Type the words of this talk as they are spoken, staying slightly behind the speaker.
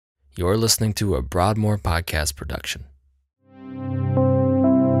You're listening to a Broadmoor podcast production.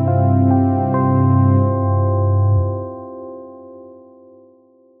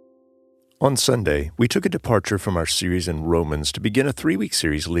 On Sunday, we took a departure from our series in Romans to begin a 3-week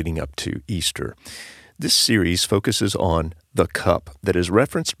series leading up to Easter. This series focuses on the cup that is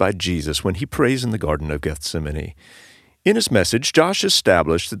referenced by Jesus when he prays in the Garden of Gethsemane. In his message, Josh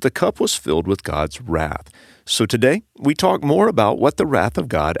established that the cup was filled with God's wrath. So today, we talk more about what the wrath of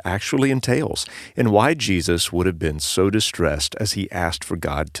God actually entails and why Jesus would have been so distressed as he asked for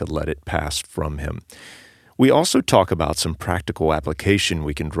God to let it pass from him. We also talk about some practical application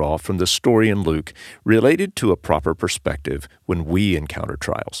we can draw from the story in Luke related to a proper perspective when we encounter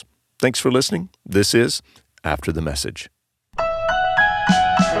trials. Thanks for listening. This is After the Message.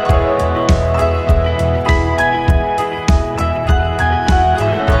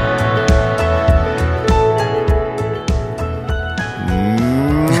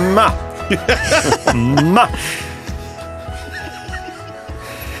 Ma.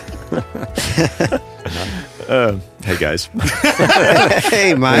 Hey guys.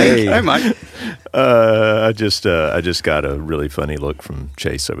 Hey Mike. Hey Mike. I just got a really funny look from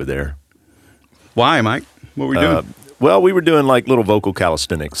Chase over there. Why, Mike? What were we doing? Well, we were doing like little vocal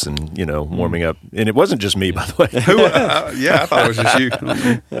calisthenics and, warming up. And it wasn't just me, by the way. Yeah, I thought it was just you.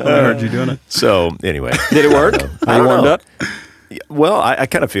 I heard you doing it. So anyway. Did it work? Are you warmed up? Well, I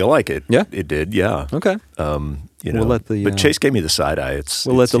kind of feel like it. Yeah? It did, yeah. Okay. We'll let the, but Chase gave me the side eye.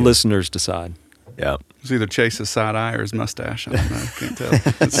 We'll let the listeners decide. Yeah. It's either Chase's side eye or his mustache. I don't know. I can't tell.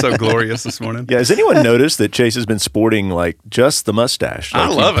 It's so glorious this morning. Yeah. Has anyone noticed that Chase has been sporting like just the mustache? Like, I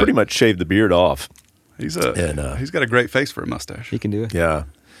love he pretty much shaved the beard off. He's got a great face for a mustache. He can do it. Yeah.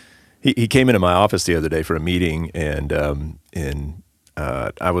 He came into my office the other day for a meeting, and I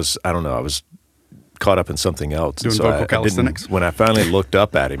was caught up in something else. Doing vocal calisthenics? When I finally looked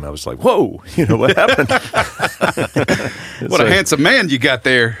up at him, I was like, whoa, what happened? What a handsome man you got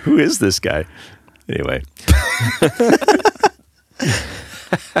there. Who is this guy? Anyway.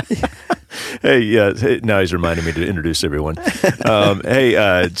 Hey, now he's reminding me to introduce everyone.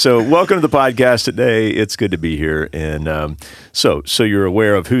 So welcome to the podcast today. It's good to be here. And so you're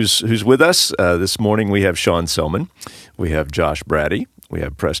aware of who's with us. This morning we have Sean Selman. We have Josh Brady. We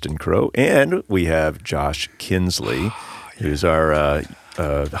have Preston Crow. And we have Josh Kinsley, who's our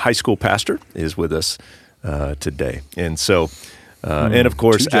high school pastor, is with us today. And so, and of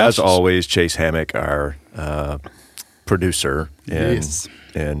course, as always, Chase Hammock, our producer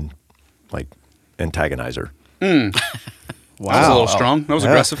and like antagonizer. Wow. That was a little strong. That was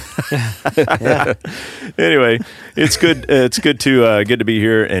aggressive. Anyway, it's good. It's good to be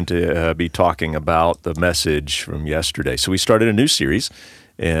here and to be talking about the message from yesterday. So we started a new series,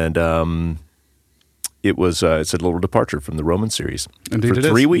 and it's a little departure from the Roman series. Indeed, for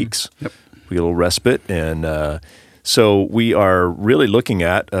 3 weeks. Yep. We get a little respite, and so we are really looking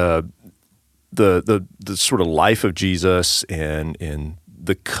at the sort of life of Jesus and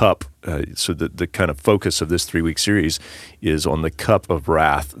the cup. So the kind of focus of this 3-week series is on the cup of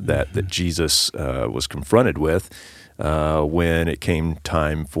wrath that Jesus was confronted with when it came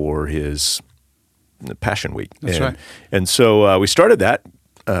time for his Passion Week. That's right. And so we started that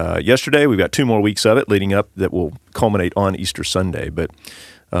yesterday. We've got 2 more weeks of it leading up that will culminate on Easter Sunday. But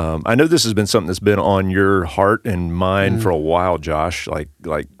I know this has been something that's been on your heart and mind for a while, Josh.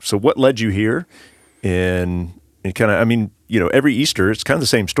 So what led you here? And kind of, every Easter, it's kind of the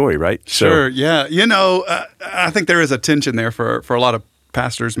same story, right? Sure, yeah. I think there is a tension there for a lot of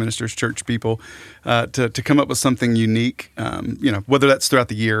pastors, ministers, church people to come up with something unique, whether that's throughout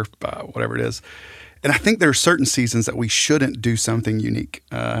the year, whatever it is. And I think there are certain seasons that we shouldn't do something unique.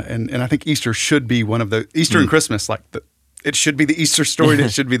 And I think Easter should be one of the, Easter and Christmas, it should be the Easter story and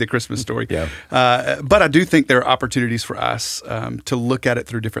it should be the Christmas story. Yeah. But I do think there are opportunities for us to look at it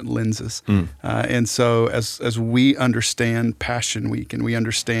through different lenses. And so as we understand Passion Week and we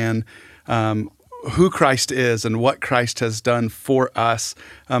understand who Christ is and what Christ has done for us,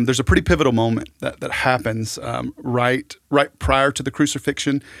 there's a pretty pivotal moment that happens right prior to the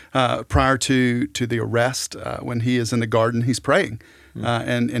crucifixion, prior to the arrest, when he is in the garden, he's praying.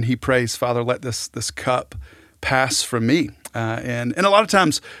 And he prays, Father, let this cup pass from me. And a lot of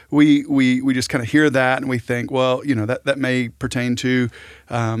times we just kind of hear that and we think, well, that may pertain to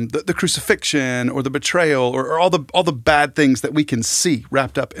the crucifixion or the betrayal or all the bad things that we can see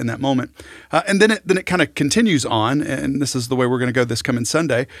wrapped up in that moment. And then it kind of continues on, and this is the way we're going to go this coming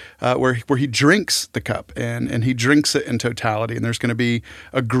Sunday, where he drinks the cup and he drinks it in totality. And there's going to be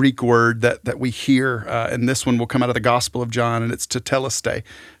a Greek word that we hear, and this one will come out of the Gospel of John, and it's tetelestai,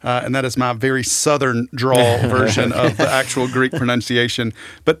 and that is my very southern drawl version of the actual actual Greek pronunciation.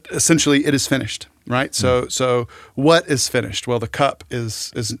 But essentially, it is finished, right? So what is finished? Well, the cup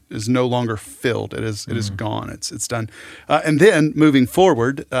is no longer filled. It is gone. It's done. And then moving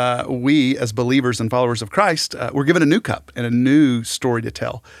forward, we as believers and followers of Christ, we're given a new cup and a new story to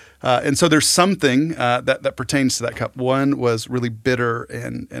tell. And so there's something that pertains to that cup. One was really bitter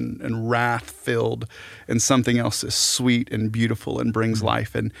and wrath-filled, and something else is sweet and beautiful and brings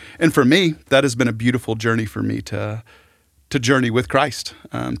life. And for me, that has been a beautiful journey for me to journey with Christ,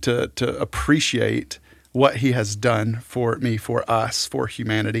 to appreciate what He has done for me, for us, for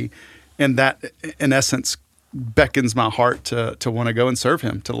humanity. And that, in essence, beckons my heart to want to go and serve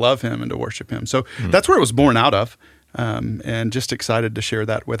Him, to love Him, and to worship Him. So that's where it was born out of. And just excited to share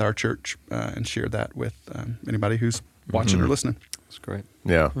that with our church and share that with anybody who's watching or listening. That's great.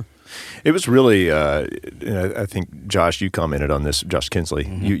 Yeah. It was really, I think, Josh, you commented on this, Josh Kinsley,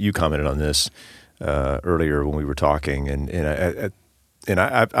 you commented on this earlier when we were talking, and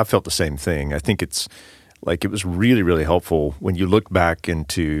I felt the same thing. I think it's like it was really, really helpful when you look back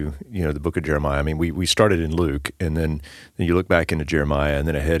into, the book of Jeremiah. I mean, we started in Luke, and then you look back into Jeremiah and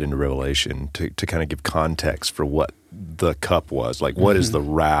then ahead into Revelation to kind of give context for what the cup was. Like, what is the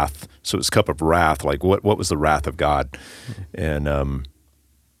wrath? So it's cup of wrath. Like, what was the wrath of God? And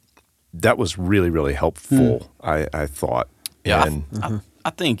that was really, really helpful, I thought. Yeah, And,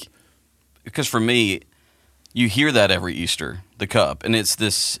 I think, because for me, you hear that every Easter, the cup, and it's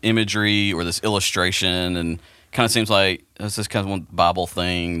this imagery or this illustration, and kind of seems like it's this kind of one Bible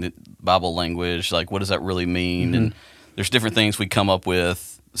thing, Bible language. Like, what does that really mean? And there's different things we come up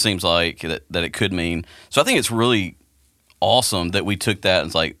with. Seems like that it could mean. So I think it's really awesome that we took that and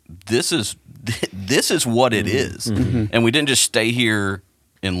it's like, this is what it is, and we didn't just stay here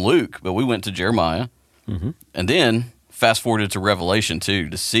in Luke, but we went to Jeremiah, and then fast forwarded to Revelation too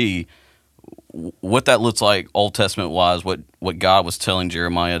to see what that looks like Old Testament wise, what God was telling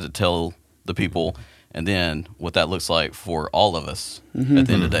Jeremiah to tell the people, and then what that looks like for all of us at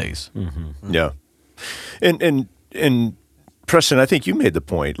the end of days. Yeah. And Preston, I think you made the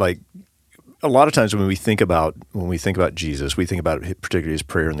point, like, a lot of times when we think about Jesus, we think about particularly his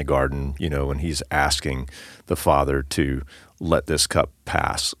prayer in the garden, when he's asking the Father to let this cup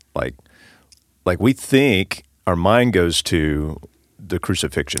pass. Like we think our mind goes to the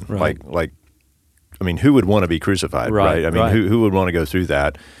crucifixion. Right. Like I mean, who would want to be crucified, right? I mean, who would want to go through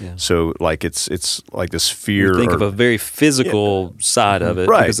that? Yeah. So, like, it's like this fear. Think of a very physical side of it,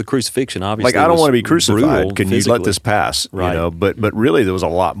 right? Because the crucifixion, obviously, like, I don't want to be crucified. Brutal, Can you let this pass? Right. But really, there was a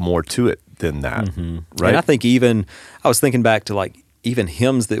lot more to it than that, right? And I think I was thinking back to like even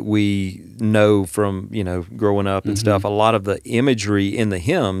hymns that we know from growing up and stuff. A lot of the imagery in the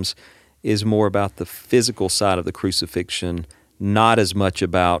hymns is more about the physical side of the crucifixion, not as much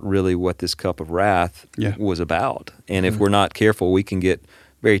about really what this cup of wrath was about. And if we're not careful, we can get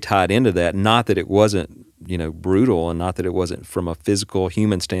very tied into that. Not that it wasn't, brutal, and not that it wasn't from a physical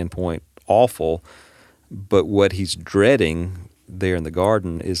human standpoint awful, but what he's dreading there in the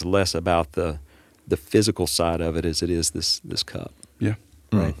garden is less about the physical side of it as it is this cup. Yeah.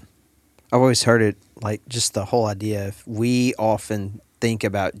 Right. I've always heard it like just the whole idea of we often think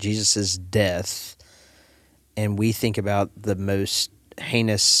about Jesus's death, and we think about the most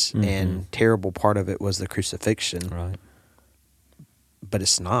heinous and terrible part of it was the crucifixion. Right. But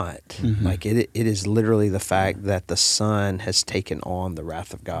it's not. Like it is literally the fact that the Son has taken on the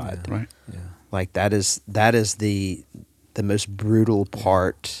wrath of God. Right. Yeah. Like that is the most brutal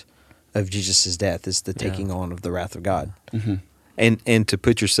part of Jesus' death is the taking on of the wrath of God. And to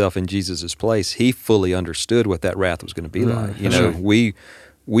put yourself in Jesus' place, he fully understood what that wrath was going to be like.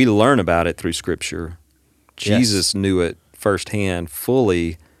 We learn about it through Scripture. Jesus knew it firsthand,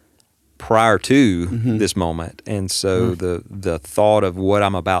 fully, prior to this moment. And so the thought of what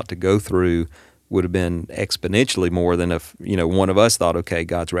I'm about to go through would have been exponentially more than if, one of us thought, okay,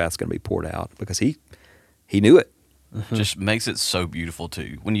 God's wrath's going to be poured out, because he knew it. Just makes it so beautiful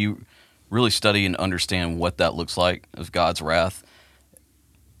too. When you really study and understand what that looks like of God's wrath,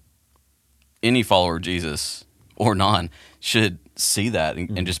 any follower of Jesus or non should see that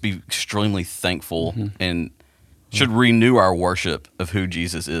and just be extremely thankful and should renew our worship of who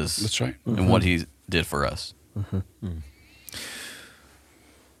Jesus is. That's right. And what he did for us.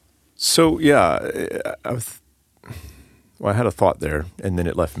 So, I had a thought there, and then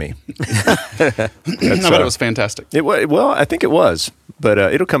it left me. I bet it was fantastic. Well, I think it was, but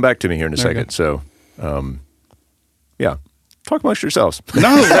it'll come back to me here in a second. So, talk amongst yourselves.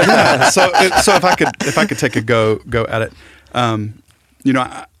 No, yeah. So if I could take a go at it,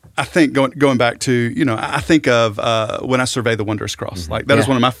 I think going back to, I think of When I Survey the Wondrous Cross. Like that is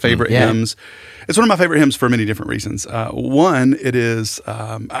one of my favorite hymns. It's one of my favorite hymns for many different reasons. One, it is,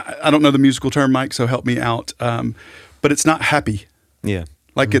 I don't know the musical term, Mike, so help me out. But it's not happy. Yeah.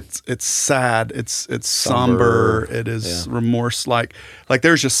 Like it's sad, it's somber, it is remorse. Like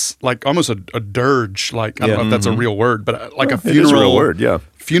there's just like almost a dirge. Like I don't know if that's a real word, but like a funeral. It is a real word, yeah.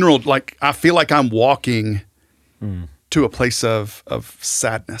 Funeral. Like I feel like I'm walking to a place of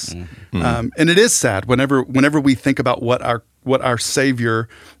sadness, and it is sad whenever we think about what our Savior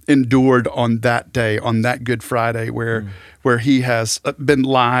endured on that day, on that Good Friday, where he has been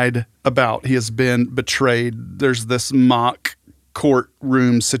lied about, he has been betrayed. There's this mock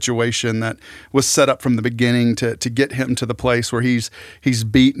courtroom situation that was set up from the beginning to get him to the place where he's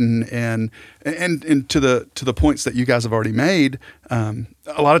beaten and to the points that you guys have already made.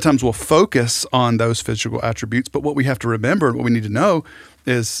 A lot of times we'll focus on those physical attributes, but what we have to remember and what we need to know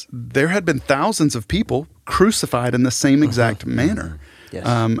is there had been thousands of people crucified in the same exact manner. Yes.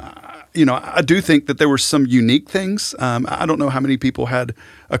 I do think that there were some unique things. I don't know how many people had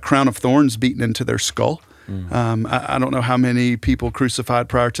a crown of thorns beaten into their skull. I don't know how many people crucified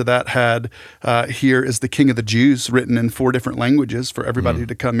prior to that had "Here is the King of the Jews" written in 4 different languages for everybody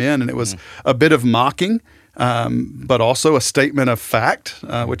to come in, and it was a bit of mocking, but also a statement of fact,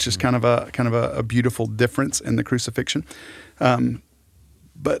 which is kind of a beautiful difference in the crucifixion.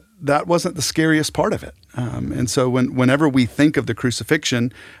 But that wasn't the scariest part of it. And so whenever we think of the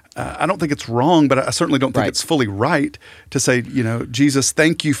crucifixion, I don't think it's wrong, but I certainly don't think it's fully right to say, Jesus,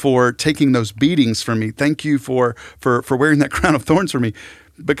 thank you for taking those beatings from me. Thank you for wearing that crown of thorns for me,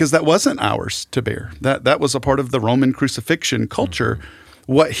 because that wasn't ours to bear. That was a part of the Roman crucifixion culture.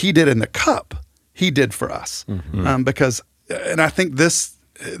 What he did in the cup, he did for us. Because, and I think this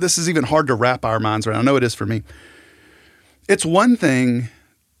is even hard to wrap our minds around. I know it is for me. It's one thing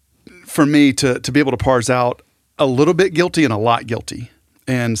for me to be able to parse out a little bit guilty and a lot guilty.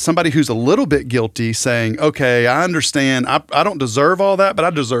 And somebody who's a little bit guilty saying, okay, I understand, I don't deserve all that, but I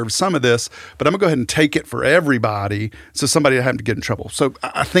deserve some of this, but I'm gonna go ahead and take it for everybody, so somebody doesn't have to get in trouble. So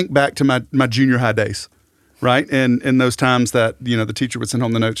I think back to my junior high days, right? And in those times that, the teacher would send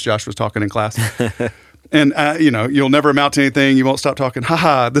home the notes Josh was talking in class. And, you'll never amount to anything, you won't stop talking,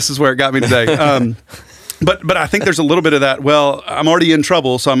 this is where it got me today. But I think there's a little bit of that, well, I'm already in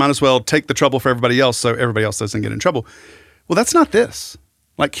trouble, so I might as well take the trouble for everybody else so everybody else doesn't get in trouble. Well, that's not this.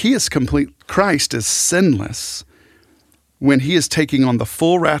 Like, he is complete. Christ is sinless when he is taking on the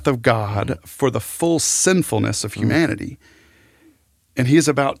full wrath of God for the full sinfulness of humanity. And he is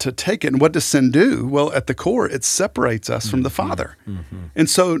about to take it. And what does sin do? Well, at the core, it separates us from the Father. And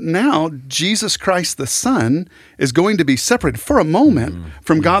so now Jesus Christ the Son is going to be separated for a moment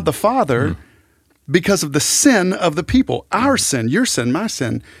from God the Father because of the sin of the people. Our sin, your sin, my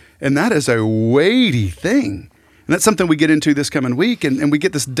sin. And that is a weighty thing. And that's something we get into this coming week, and we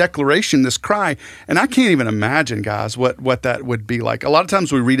get this declaration, this cry. And I can't even imagine, guys, what that would be like. A lot of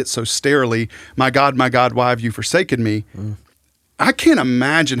times we read it so sterilely, my God, why have you forsaken me? I can't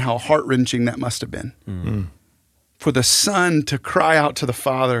imagine how heart-wrenching that must have been. For the Son to cry out to the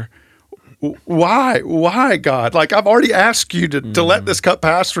Father, why, God? Like, I've already asked you to let this cup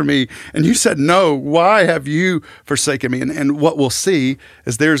pass for me, and you said no. Why have you forsaken me? And what we'll see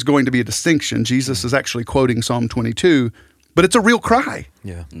is there's going to be a distinction. Jesus is actually quoting Psalm 22, but it's a real cry.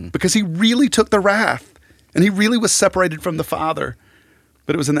 Because he really took the wrath, and he really was separated from the Father.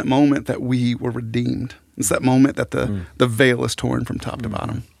 But it was in that moment that we were redeemed. It's that moment that the veil is torn from top to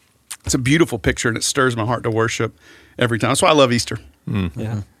bottom. It's a beautiful picture, and it stirs my heart to worship every time. That's why I love Easter.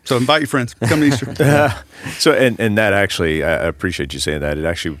 So invite your friends. Come to Easter. So, and that actually, I appreciate you saying that. It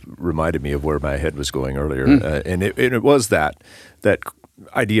actually reminded me of where my head was going earlier. And it was that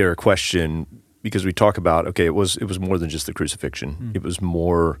idea or question, because we talk about, okay, it was more than just the crucifixion. It was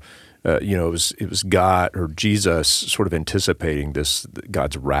more, it was God or Jesus sort of anticipating this,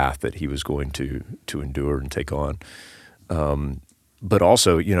 God's wrath that he was going to endure and take on. But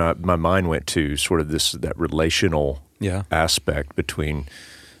also, my mind went to sort of that relational aspect between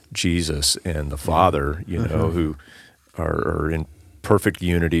Jesus and the Father, who are in perfect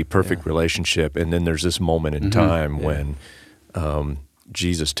unity, perfect relationship. And then there's this moment in time when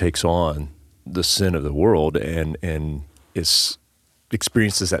Jesus takes on the sin of the world and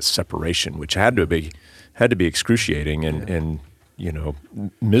experiences that separation, which had to be excruciating and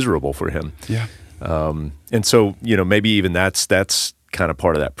miserable for him. And so, maybe even that's kind of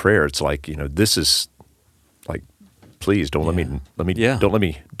part of that prayer. It's like, this is like, please don't let me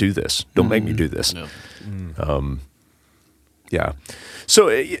do this. Don't make me do this.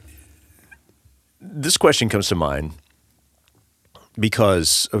 So this question comes to mind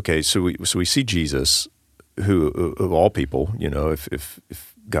because so we see Jesus, who of all people, if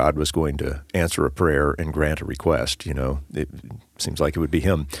God was going to answer a prayer and grant a request, it seems like it would be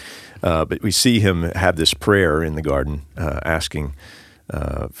him. But we see him have this prayer in the garden, asking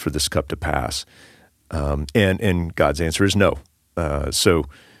for this cup to pass, and God's answer is no.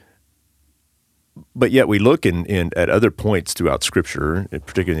 But yet we look at other points throughout Scripture,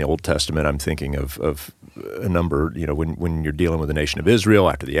 particularly in the Old Testament. I'm thinking of a number, when you're dealing with the nation of Israel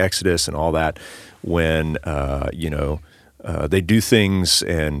after the Exodus and all that, when they do things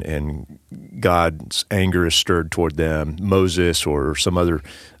and God's anger is stirred toward them. Moses or some other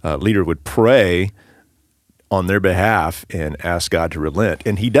leader would pray on their behalf and ask God to relent,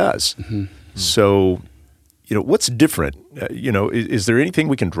 and He does. Mm-hmm. So, what's different? Is there anything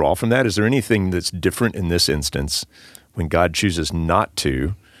we can draw from that? Is there anything that's different in this instance when God chooses not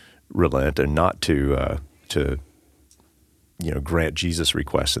to relent and not to grant Jesus'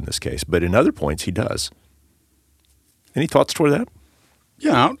 request in this case, but in other points He does? Any thoughts toward that?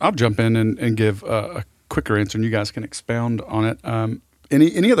 Yeah, I'll jump in and give a quicker answer, and you guys can expound on it.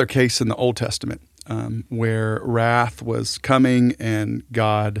 Any other case in the Old Testament where wrath was coming and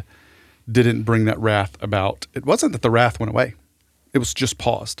God didn't bring that wrath about? It wasn't that the wrath went away; it was just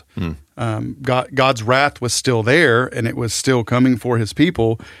paused. God's wrath was still there, and it was still coming for His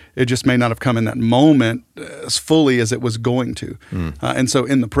people. It just may not have come in that moment as fully as it was going to. And so,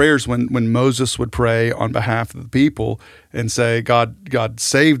 in the prayers, when Moses would pray on behalf of the people and say, "God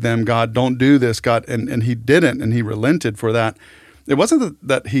save them. God, don't do this. God," and He didn't, and He relented for that. It wasn't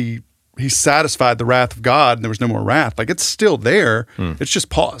that He satisfied the wrath of God and there was no more wrath. Like, it's still there. It's just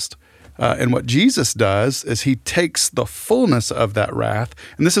paused. And what Jesus does is He takes the fullness of that wrath,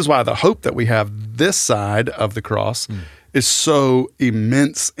 and this is why the hope that we have this side of the cross is so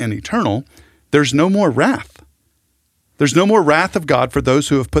immense and eternal. There's no more wrath. There's no more wrath of God for those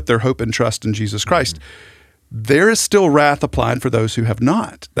who have put their hope and trust in Jesus Christ. There is still wrath applied for those who have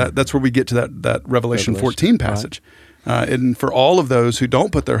not. That's where we get to that Revelation 14 passage. Right. And for all of those who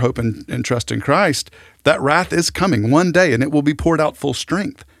don't put their hope and trust in Christ, that wrath is coming one day, and it will be poured out full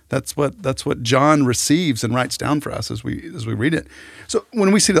strength. That's what John receives and writes down for us as we read it. So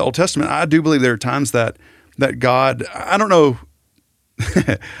when we see the Old Testament, I do believe there are times that God, I don't know,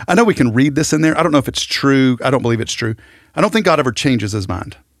 I know we can read this in there. I don't know if it's true. I don't believe it's true. I don't think God ever changes His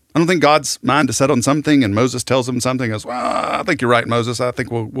mind. I don't think God's mind is set on something and Moses tells him something, goes, "Well, I think you're right, Moses. I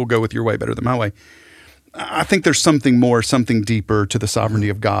think we'll go with your way better than my way." I think there's something more, something deeper to the sovereignty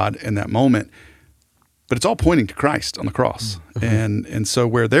of God in that moment. But it's all pointing to Christ on the cross. And so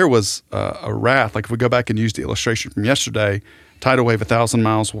where there was a wrath, like if we go back and use the illustration from yesterday, tidal wave 1,000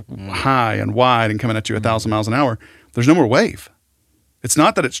 miles high and wide and coming at you 1,000 miles an hour, there's no more wave. It's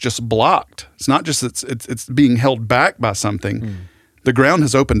not that it's just blocked. It's not just it's being held back by something. The ground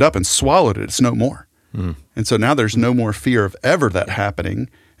has opened up and swallowed it. It's no more. And so now there's no more fear of ever that happening.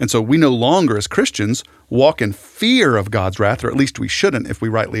 And so we no longer as Christians walk in fear of God's wrath, or at least we shouldn't if we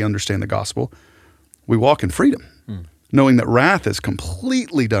rightly understand the gospel. We walk in freedom, knowing that wrath is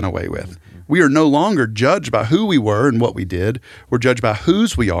completely done away with. We are no longer judged by who we were and what we did. We're judged by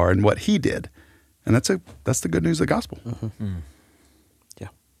whose we are and what He did. And that's the good news of the gospel. Yeah.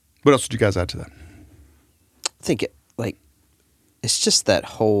 What else would you guys add to that? I think it's just that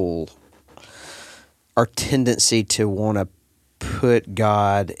whole, our tendency to want to put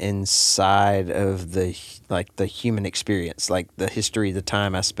God inside of the human experience, like the history, the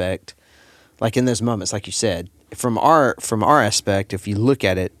time aspect. Like in those moments, like you said, from our aspect, if you look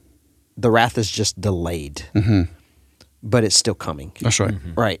at it, the wrath is just delayed, but it's still coming. That's right.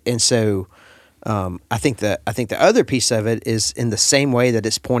 Right, and so I think the other piece of it is in the same way that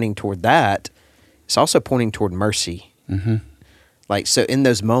it's pointing toward that, it's also pointing toward mercy. Like, so in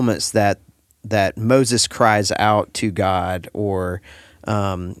those moments that Moses cries out to God, or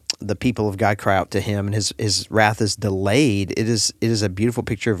the people of God cry out to Him, and his wrath is delayed, it is a beautiful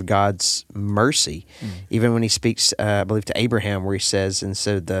picture of God's mercy. Even when He speaks, I believe, to Abraham, where He says, "And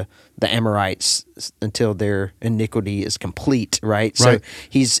so the Amorites, until their iniquity is complete," right? So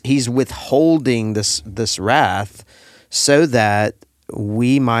He's withholding this wrath so that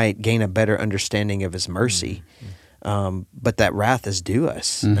we might gain a better understanding of His mercy. But that wrath is due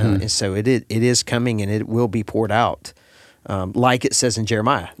us, and so it is coming, and it will be poured out. Like it says in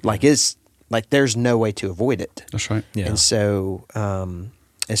Jeremiah, there's no way to avoid it. That's right. Yeah. And so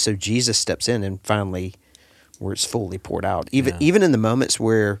Jesus steps in, and finally, where it's fully poured out. Even in the moments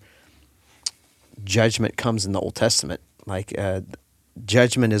where judgment comes in the Old Testament,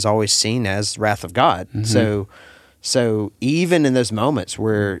 judgment is always seen as wrath of God. So So even in those moments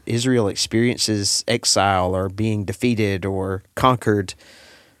where Israel experiences exile or being defeated or conquered,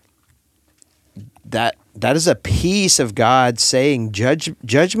 that is a piece of God saying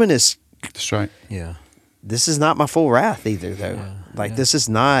judgment is, That's right. Yeah. this is not my full wrath either, though. This is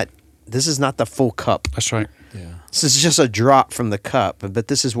not the full cup. That's right. Yeah. This is just a drop from the cup, but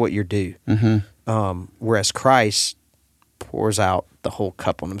this is what you're due. Whereas Christ pours out the whole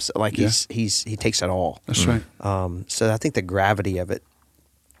cup on himself, like he takes it all. That's right. So I think the gravity of it,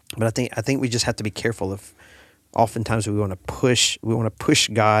 but I think we just have to be careful of. Oftentimes we want to push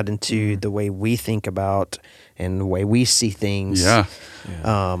God into the way we think about and the way we see things. Yeah.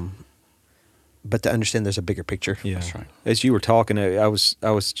 But to understand there's a bigger picture. Yeah. That's right. As you were talking, I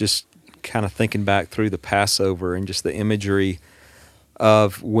was just kind of thinking back through the Passover and just the imagery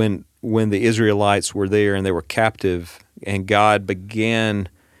of when the Israelites were there and they were captive, and God began,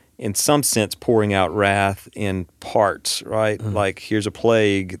 in some sense, pouring out wrath in parts, right? Like, here's a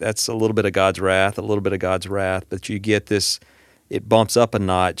plague, that's a little bit of God's wrath, a little bit of God's wrath, but you get this, it bumps up a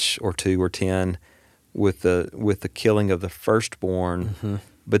notch or 2 or 10 with the killing of the firstborn.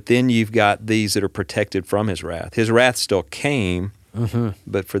 But then you've got these that are protected from his wrath. His wrath still came,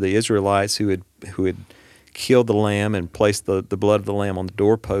 but for the Israelites who had killed the lamb and placed the blood of the lamb on the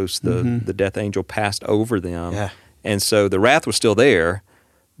doorpost, the death angel passed over them. Yeah. And so the wrath was still there,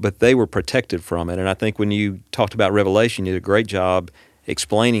 but they were protected from it. And I think when you talked about Revelation, you did a great job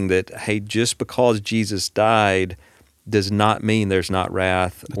explaining that, hey, just because Jesus died does not mean there's not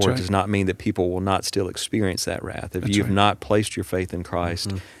wrath, That's or right. does not mean that people will not still experience that wrath. If That's you've right. not placed your faith in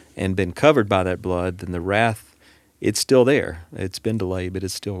Christ and been covered by that blood, then the wrath, it's still there. It's been delayed, but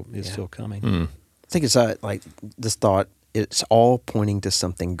it's still coming. I think it's like this thought, it's all pointing to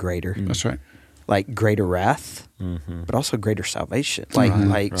something greater. That's right. Like greater wrath, but also greater salvation.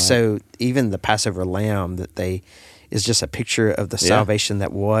 Right. So even the Passover lamb is just a picture of the salvation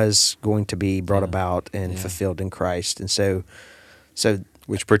that was going to be brought about and fulfilled in Christ. And so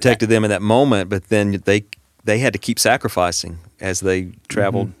Which protected them in that moment, but then they had to keep sacrificing as they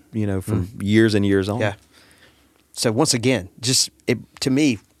traveled, from years and years on. yeah. So once again, to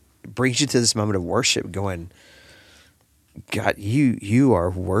me, it brings you to this moment of worship going, God, you are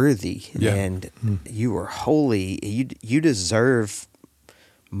worthy and you are holy. You deserve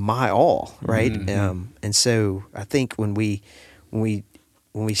my all, right? And so I think when we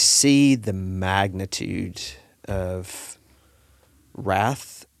see the magnitude of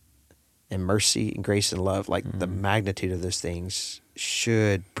wrath and mercy and grace and love, like the magnitude of those things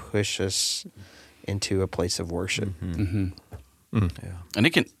should push us into a place of worship. And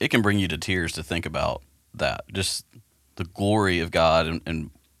it can bring you to tears to think about that, just the glory of God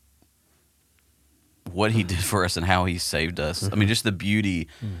and what He did for us and how He saved us. I mean, just the beauty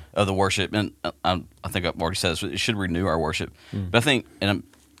of the worship. And I think I've already said this, it should renew our worship. But I think,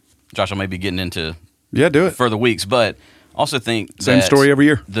 Josh, I may be getting into Yeah, do it. further weeks, but also think Same that story every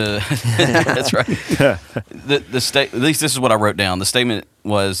year. that's right. At least this is what I wrote down. The statement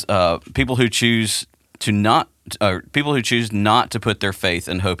was people who choose not to put their faith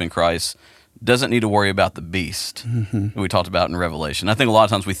and hope in Christ doesn't need to worry about the beast we talked about in Revelation. I think a lot of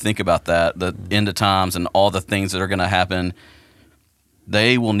times we think about that, the end of times and all the things that are going to happen.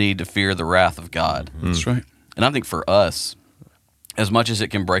 They will need to fear the wrath of God. That's right. And I think for us, as much as it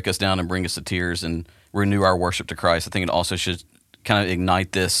can break us down and bring us to tears and renew our worship to Christ, I think it also should kind of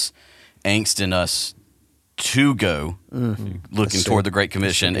ignite this angst in us to go looking toward the Great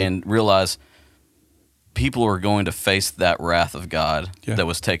Commission and realize people are going to face that wrath of God that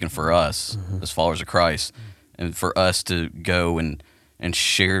was taken for us as followers of Christ, and for us to go and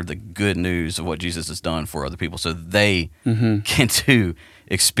share the good news of what Jesus has done for other people so they can too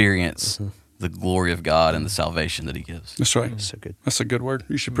experience the glory of God and the salvation that He gives. That's right. So good. That's a good word.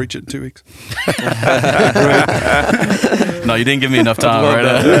 You should preach it in 2 weeks. No, you didn't give me enough time, right?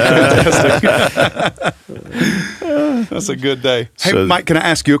 That's a good day. Hey, So- Mike, can I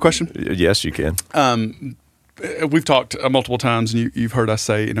ask you a question? Yes, you can. We've talked multiple times, and you've heard us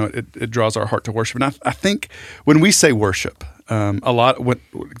say, it draws our heart to worship. And I think when we say worship, a lot,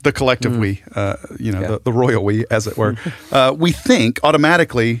 the collective we, the royal we, as it were, we think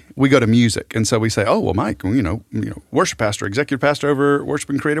automatically we go to music, and so we say, oh well, Mike, worship pastor, executive pastor over worship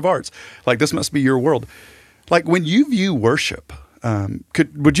and creative arts, like this must be your world. Like when you view worship,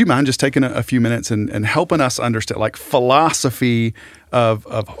 would you mind just taking a few minutes and helping us understand, like philosophy of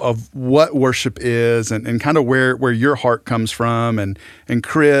what worship is and kind of where your heart comes from, and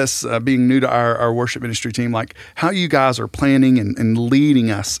Chris being new to our worship ministry team, like how you guys are planning and leading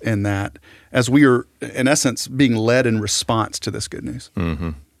us in that as we are in essence being led in response to this good news.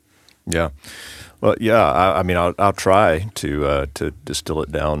 Yeah. Well, yeah. I mean, I'll try to distill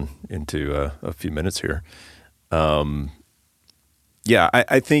it down into a few minutes here. Yeah,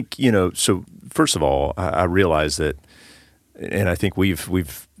 I think, so first of all, I realize that, and I think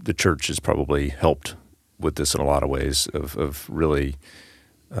the church has probably helped with this in a lot of ways of really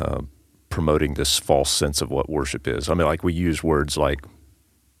promoting this false sense of what worship is. I mean, like we use words like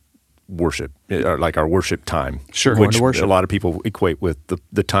worship, or like our worship time, Sure. which worship. a lot of people equate with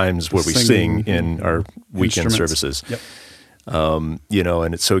the times where we sing in our weekend Instruments. services. Yep.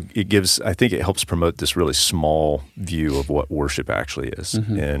 And so it gives, I think it helps promote this really small view of what worship actually is.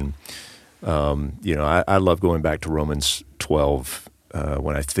 And, I love going back to Romans 12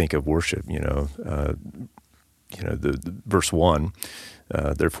 when I think of worship, the verse 1,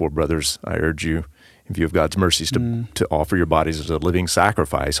 therefore, brothers, I urge you, in view of God's mercies, to offer your bodies as a living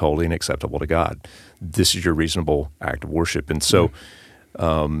sacrifice, holy and acceptable to God. This is your reasonable act of worship. And so,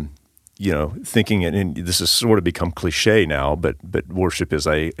 thinking, and this has sort of become cliche now, but worship is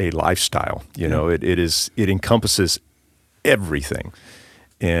a lifestyle. It encompasses everything,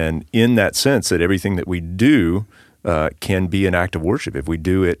 and in that sense, that everything that we do can be an act of worship if we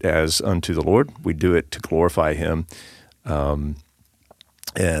do it as unto the Lord. We do it to glorify Him.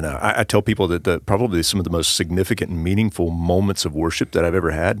 And I tell people that probably some of the most significant and meaningful moments of worship that I've ever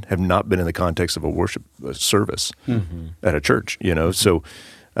had have not been in the context of a worship service at a church. So.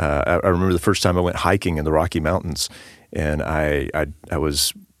 I remember the first time I went hiking in the Rocky Mountains, and I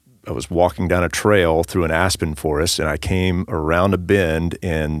was walking down a trail through an aspen forest, and I came around a bend,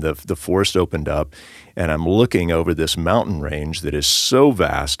 and the forest opened up, and I'm looking over this mountain range that is so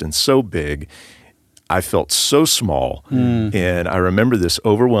vast and so big. I felt so small, and I remember this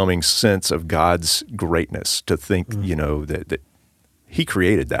overwhelming sense of God's greatness to think, that He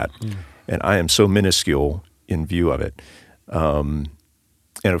created that, and I am so minuscule in view of it.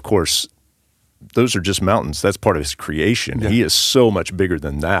 And of course, those are just mountains. That's part of His creation. Yeah. He is so much bigger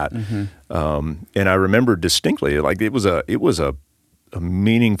than that. And I remember distinctly, like it was a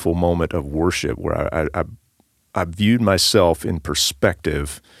meaningful moment of worship where I viewed myself in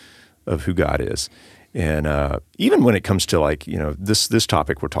perspective of who God is. And even when it comes to this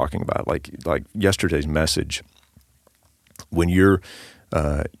topic we're talking about, like yesterday's message, when you're,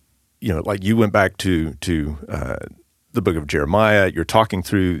 you went back to the book of Jeremiah, you're talking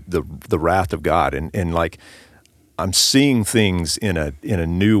through the wrath of God, and like I'm seeing things in a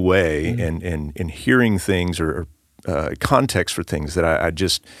new way, and hearing things or context for things that I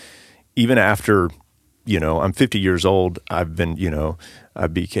just, even after, I'm 50 years old, I've been, I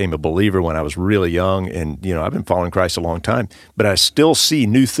became a believer when I was really young, and I've been following Christ a long time, but I still see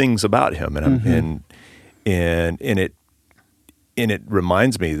new things about Him, and it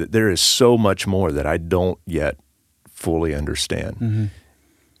reminds me that there is so much more that I don't yet fully understand.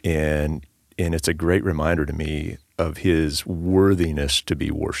 And it's a great reminder to me of His worthiness to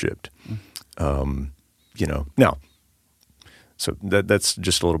be worshiped. Now, so that's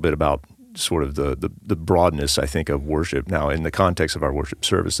just a little bit about sort of the broadness, I think, of worship. Now, in the context of our worship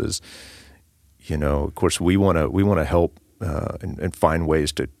services, of course, we want to help and find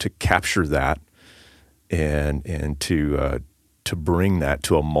ways to capture that and to bring that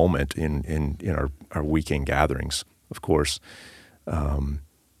to a moment in our weekend gatherings, of course.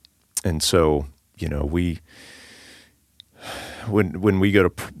 And so, when we go to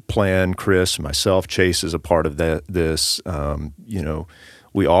plan, Chris, myself, Chase is a part of this,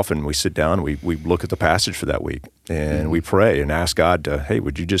 we sit down, we look at the passage for that week, and we pray and ask God to, hey,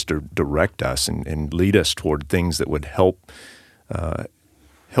 would you just direct us and lead us toward things that would help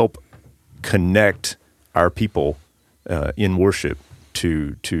connect our people in worship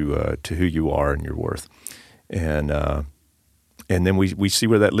to who you are and your worth. And then we see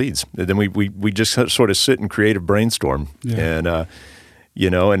where that leads. And then we just sort of sit and creative brainstorm. Yeah.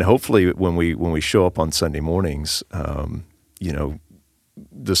 And hopefully when we show up on Sunday mornings,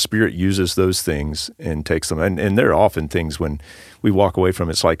 the Spirit uses those things and takes them. And there are often things when we walk away from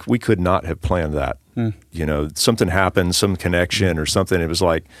it, it's like we could not have planned that. Something happened, some connection or something. It was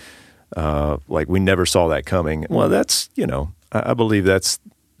like we never saw that coming. Well, that's, I believe that's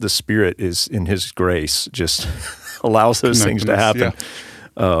the Spirit is in His grace just allows those things to happen.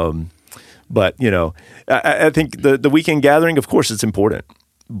 Yeah. But, I think the weekend gathering, of course, it's important,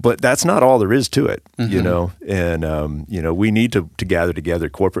 but that's not all there is to it, and, we need to gather together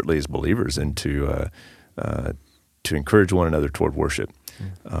corporately as believers and to encourage one another toward worship.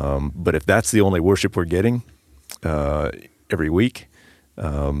 But if that's the only worship we're getting every week,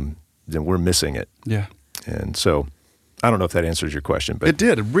 then we're missing it. Yeah. And so I don't know if that answers your question, but It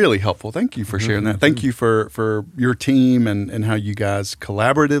did. Really helpful. Thank you for sharing that. Thank you for your team and how you guys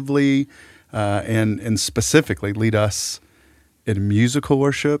collaboratively and specifically lead us in musical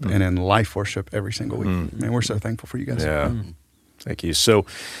worship and in life worship every single week. Man, we're so thankful for you guys. yeah, thank you. So,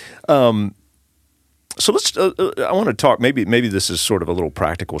 so let's. I want to talk. Maybe this is sort of a little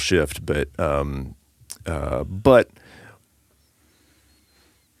practical shift, but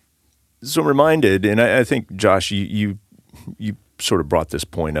so I'm reminded, and I think Josh, you sort of brought this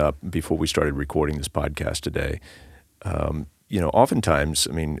point up before we started recording this podcast today. Oftentimes,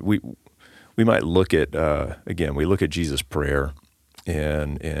 I mean, we might look at we look at Jesus' prayer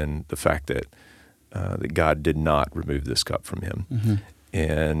and the fact that that God did not remove this cup from him,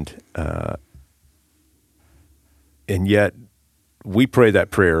 and yet we pray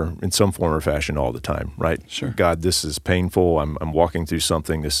that prayer in some form or fashion all the time, right? Sure. God, this is painful. I'm walking through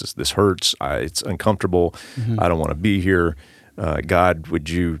something. This hurts. It's uncomfortable. I don't want to be here. God, would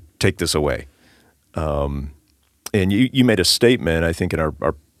you take this away? And you made a statement, I think, in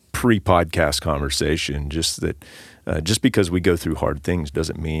our pre-podcast conversation, just that just because we go through hard things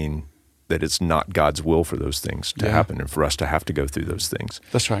doesn't mean that it's not God's will for those things to happen and for us to have to go through those things.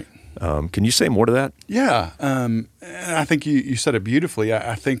 That's right. Can you say more to that? Yeah. And I think you said it beautifully.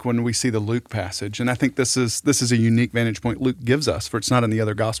 I think when we see the Luke passage, and I think this is a unique vantage point Luke gives us, for it's not in the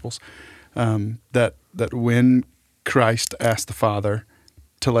other Gospels, that when Christ asked the Father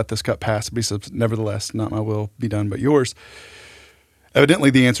to let this cup pass, he says, "Nevertheless, not my will be done, but yours." Evidently,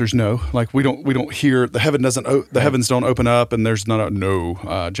 the answer is no. Like we don't hear the heavens don't open up, and there's not a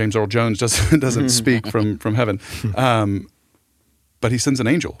no. James Earl Jones doesn't speak from heaven, but he sends an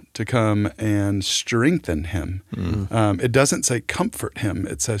angel to come and strengthen him. It doesn't say comfort him;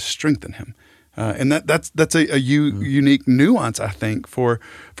 it says strengthen him. And that's a unique nuance, I think. For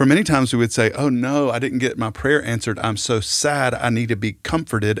many times we would say, "Oh no, I didn't get my prayer answered. I'm so sad. I need to be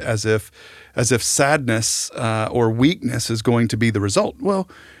comforted," as if sadness or weakness is going to be the result. Well,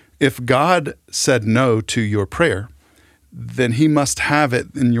 if God said no to your prayer, then He must have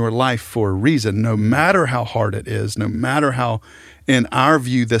it in your life for a reason. No matter how hard it is, no matter how, in our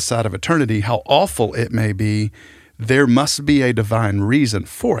view, this side of eternity, how awful it may be, there must be a divine reason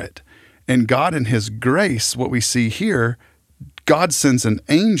for it. And God, in His grace, what we see here, God sends an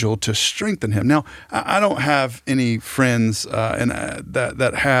angel to strengthen him. Now, I don't have any friends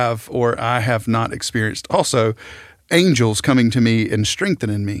that have, or I have not experienced also, angels coming to me and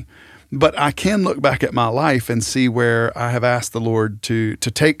strengthening me. But I can look back at my life and see where I have asked the Lord to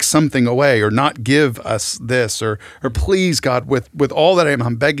take something away or not give us this, or please, God, with all that I am,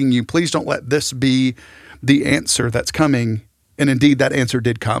 I'm begging you, please don't let this be the answer that's coming. And indeed, that answer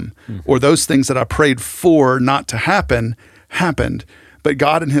did come. Or those things that I prayed for not to happen, happened. But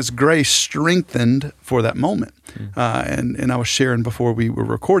God in His grace strengthened for that moment. And I was sharing before we were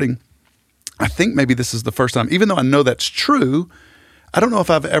recording, I think maybe this is the first time, even though I know that's true, I don't know if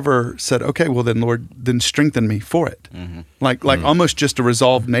I've ever said, okay, well then, Lord, then strengthen me for it. Like almost just a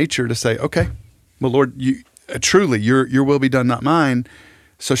resolved nature to say, okay, well, Lord, you truly, your will be done, not mine.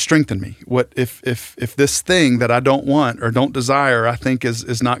 So strengthen me. What if this thing that I don't want or don't desire, I think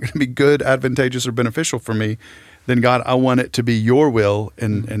is not going to be good, advantageous, or beneficial for me, then God, I want it to be your will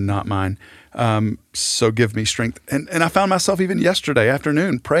and not mine. So give me strength. And I found myself even yesterday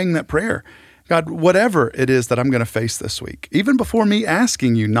afternoon praying that prayer. God, whatever it is that I'm going to face this week, even before me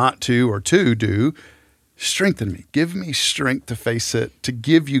asking you not to or to do, strengthen me. Give me strength to face it, to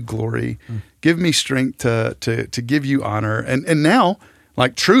give you glory. Give me strength to give you honor. And now,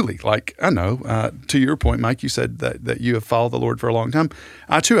 like truly, like I know, to your point, Mike, you said that you have followed the Lord for a long time.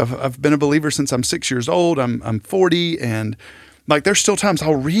 I too, I've been a believer since I'm 6 years old. I'm 40, and like there's still times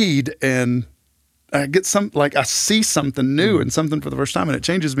I'll read and I get I see something new and something for the first time, and it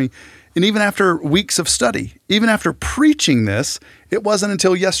changes me. And even after weeks of study, even after preaching this, it wasn't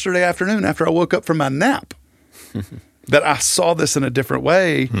until yesterday afternoon after I woke up from my nap that I saw this in a different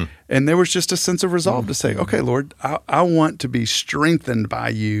way. And there was just a sense of resolve to say, okay, Lord, I want to be strengthened by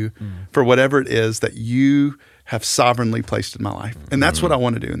you for whatever it is that you have sovereignly placed in my life. And that's what I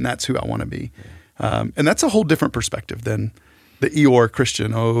want to do. And that's who I want to be. And that's a whole different perspective than the Eeyore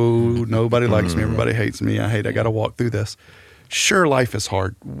Christian. Oh, nobody likes me. Everybody hates me. I got to walk through this. Sure, life is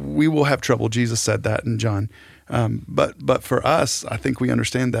hard. We will have trouble. Jesus said that in John. But for us, I think we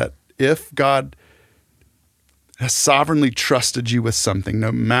understand that if God has sovereignly trusted you with something,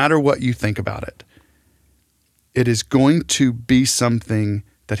 no matter what you think about it, it is going to be something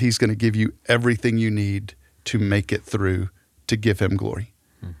that He's going to give you everything you need to make it through, to give Him glory.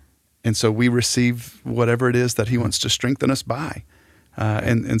 And so we receive whatever it is that He wants to strengthen us by.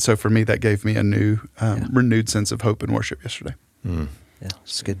 And so for me, that gave me a new, renewed sense of hope and worship yesterday. Yeah,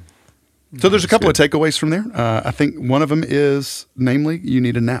 it's good. So there's a couple of takeaways from there. I think one of them is, namely, you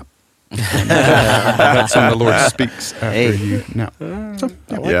need a nap. That's when the Lord speaks after you nap. So,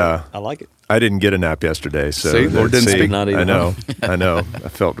 I like it. I didn't get a nap yesterday, so See, Lord didn't speak. Not either. I know. I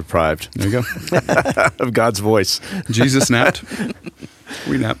felt deprived there you go. of God's voice. Jesus napped.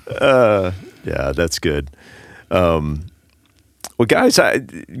 We nap. Yeah, that's good. Well, guys,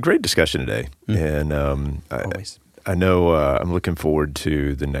 great discussion today, and Always. I know I'm looking forward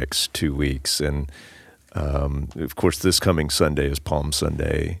to the next 2 weeks, and of course, this coming Sunday is Palm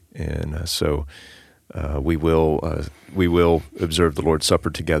Sunday, and so we will observe the Lord's Supper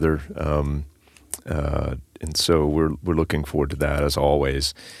together, and so we're looking forward to that as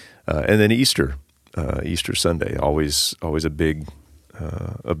always, and then Easter Sunday, always a big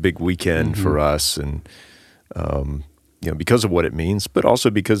weekend for us, and because of what it means, but also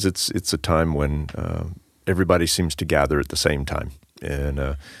because it's a time when everybody seems to gather at the same time,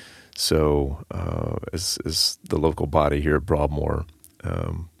 and so as the local body here at Broadmoor,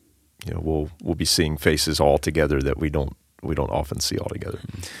 we'll be seeing faces all together that we don't often see all together,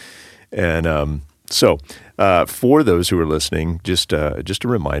 and so for those who are listening, just a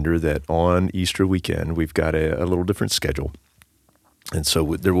reminder that on Easter weekend we've got a little different schedule. And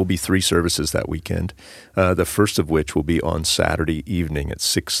so there will be 3 services that weekend, the first of which will be on Saturday evening at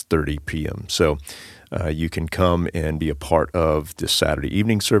 6:30 p.m. So you can come and be a part of this Saturday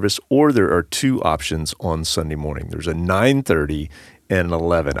evening service, or there are 2 options on Sunday morning. There's a 9:30 and an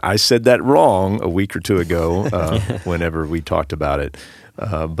 11. I said that wrong a week or 2 ago whenever we talked about it,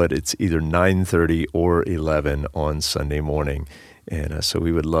 but it's either 9:30 or 11 on Sunday morning. And so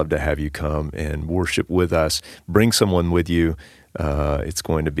we would love to have you come and worship with us. Bring someone with you. It's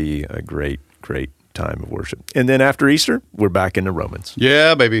going to be a great, great time of worship. And then after Easter, we're back into Romans.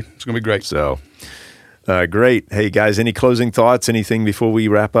 Yeah, baby. It's going to be great. So, great. Hey, guys, any closing thoughts, anything before we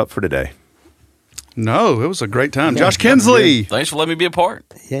wrap up for today? No, it was a great time. Josh Kinsley. Thanks for letting me be a part.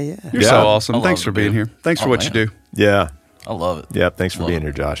 Yeah. You're so awesome. Thanks for being here. Thanks for what you do. Yeah. I love it. Yeah, thanks for Love being it.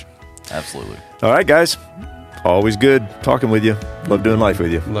 here, Josh. Absolutely. All right, guys. Always good talking with you. Love doing life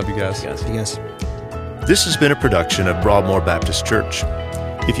with you. Love you guys. You guys. This has been a production of Broadmoor Baptist Church.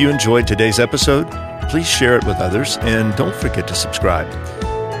 If you enjoyed today's episode, please share it with others and don't forget to subscribe.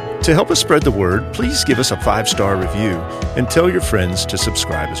 To help us spread the word, please give us a 5-star review and tell your friends to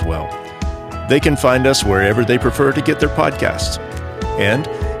subscribe as well. They can find us wherever they prefer to get their podcasts. And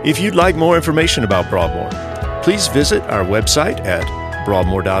if you'd like more information about Broadmoor, please visit our website at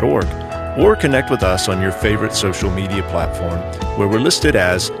broadmoor.org or connect with us on your favorite social media platform where we're listed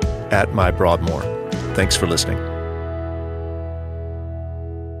as @MyBroadmoor. Thanks for listening.